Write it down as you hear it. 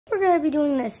going to be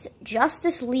doing this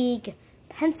Justice League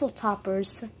pencil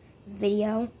toppers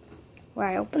video where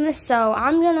I open this. So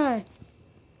I'm going to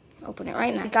open it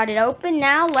right now. I got it open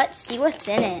now. Let's see what's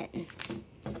in it.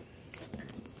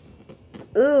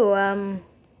 Ooh, I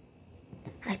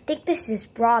think this is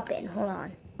Robin. Hold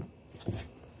on.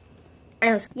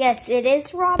 Yes, it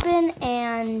is Robin,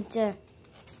 and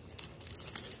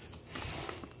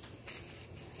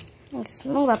I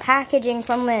smell the packaging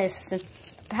from this. The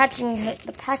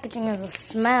packaging has a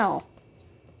smell.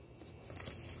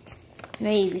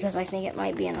 Maybe because I think it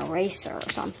might be an eraser or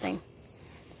something.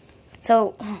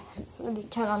 So, let me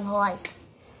turn on the light.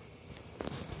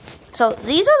 So,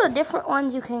 these are the different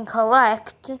ones you can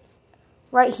collect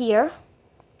right here.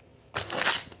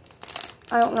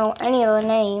 I don't know any of the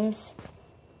names,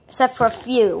 except for a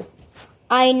few.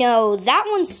 I know that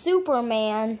one's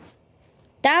Superman.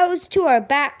 Those two are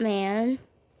Batman.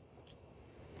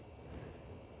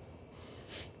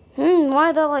 Why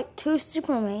are there like two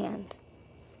Supermans?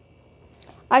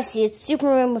 I see, it's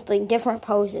Superman with like different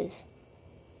poses.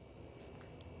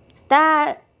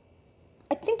 I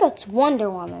think that's Wonder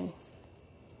Woman.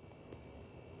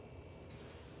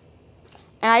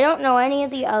 And I don't know any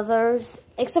of the others,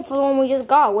 except for the one we just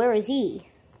got. Where is he?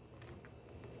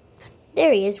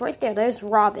 There he is, right there. There's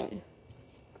Robin.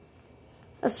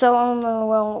 So,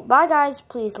 well, bye guys.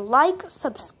 Please like,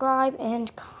 subscribe,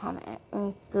 and comment.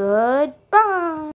 And goodbye.